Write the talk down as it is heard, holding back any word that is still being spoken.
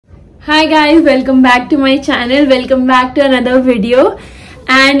Hi guys, welcome back to my channel. Welcome back to another video.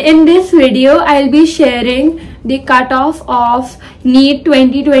 And in this video, I'll be sharing the cutoff of NEET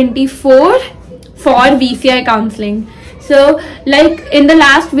 2024 for VCI counseling. So, like in the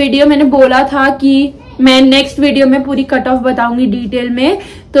last video, मैंने बोला था कि मैं next video में पूरी cut off बताऊंगी detail में,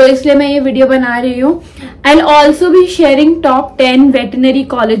 तो इसलिए मैं ये वीडियो बना रही हूँ. I'll also be sharing top 10 veterinary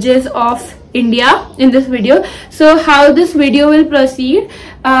colleges of India in this video. So how this video will proceed,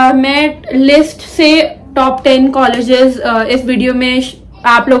 मैं लिस्ट से टॉप 10 कॉलेजेस इस वीडियो में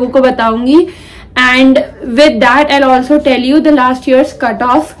आप लोगों को बताऊंगी. And with that I'll also tell you the last year's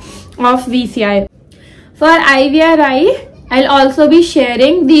cutoff of VCI. For IVRI, I'll also be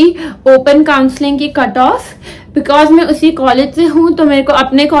sharing the open counseling की cut off, because मैं उसी कॉलेज से हूँ तो मेरे को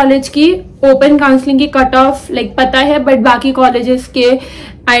अपने कॉलेज की ओपन काउंसलिंग की कट ऑफ लाइक पता है, बट बाकी कॉलेजेस के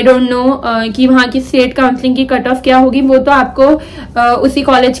आई डोंट नो कि वहाँ की स्टेट काउंसलिंग की कट ऑफ क्या होगी. वो तो आपको उसी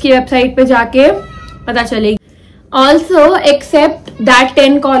कॉलेज की वेबसाइट पे जाके पता चलेगी. ऑल्सो एक्सेप्ट दैट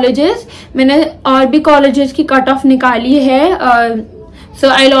 10 कॉलेजेस, मैंने और भी कॉलेजेस की कट ऑफ निकाली है. So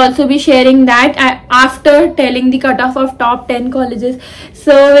I'll also be sharing that after telling the cutoff of top 10 colleges.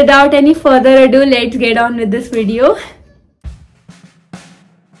 So without any further ado, let's get on with this video.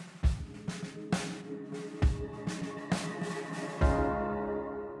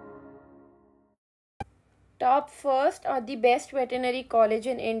 Top first or the best veterinary college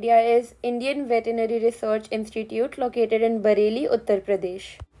in India is Indian Veterinary Research Institute located in Bareilly, Uttar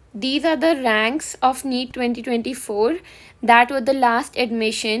Pradesh. These are the ranks of NEET 2024 that were the last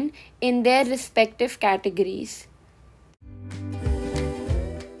admission in their respective categories.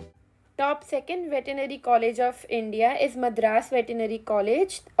 Top second veterinary college of India is Madras Veterinary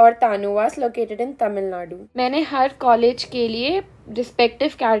College और तानुवास located in Tamil Nadu. मैंने हर college के लिए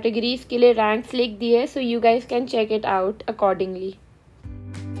respective categories के लिए ranks लिख दिए, so you guys can check it out accordingly.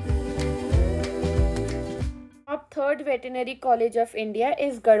 Top third veterinary college of India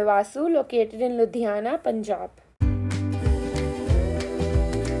is Gadwasu located in Ludhiana, Punjab.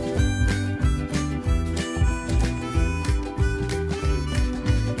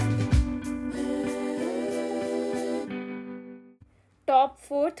 Top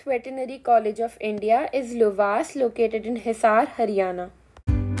fourth veterinary college of India is Luvas located in Hisar, Haryana.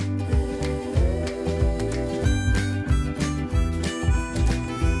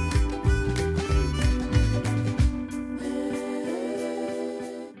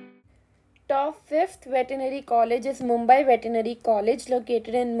 Top fifth veterinary college is Mumbai Veterinary College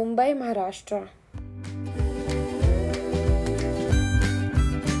located in Mumbai, Maharashtra.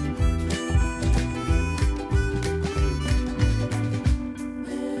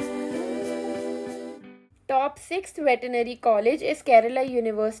 Top sixth veterinary college is Kerala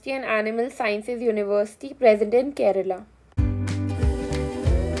University and Animal Sciences University present in Kerala.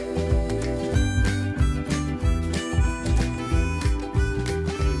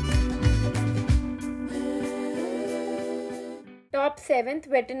 Top 7th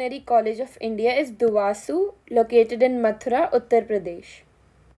Veterinary College of India is Duwasu, located in Mathura, Uttar Pradesh.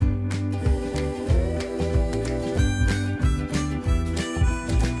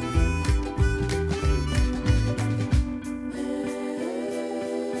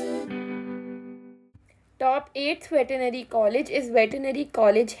 Top 8th Veterinary College is Veterinary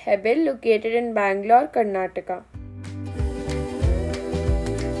College Hebel, located in Bangalore, Karnataka.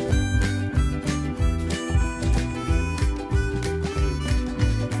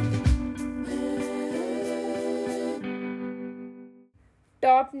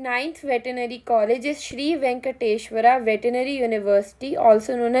 Top 9th veterinary college is Sri Venkateshwara Veterinary University,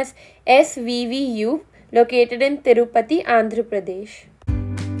 also known as SVVU, located in Tirupati, Andhra Pradesh.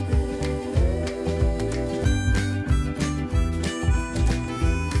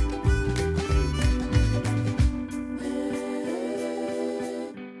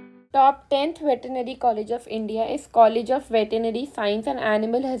 Top 10th Veterinary College of India is College of Veterinary Science and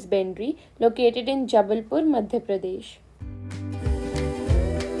Animal Husbandry, located in Jabalpur, Madhya Pradesh.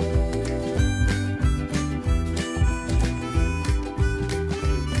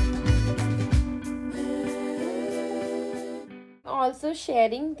 Also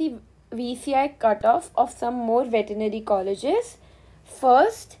sharing the VCI cutoff of some more veterinary colleges.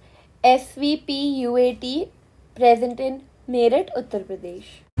 First, svpuat present in Meerut, Uttar Pradesh.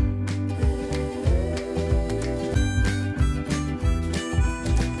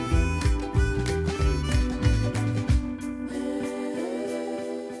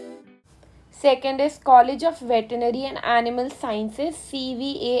 Second is College of Veterinary and Animal Sciences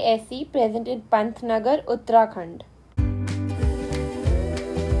CVASE present in Pantnagar, Uttarakhand.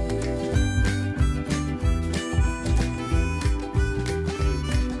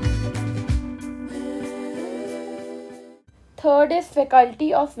 Third is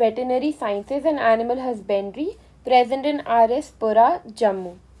Faculty of Veterinary Sciences and Animal Husbandry, present in RS Pura,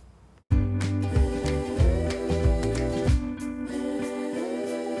 Jammu.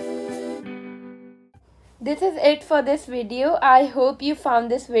 This is it for this video. I hope you found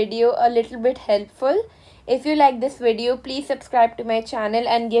this video a little bit helpful. If you like this video, please subscribe to my channel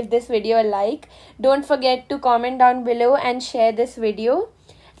and give this video a like. Don't forget to comment down below and share this video.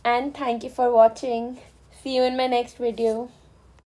 And thank you for watching. See you in my next video.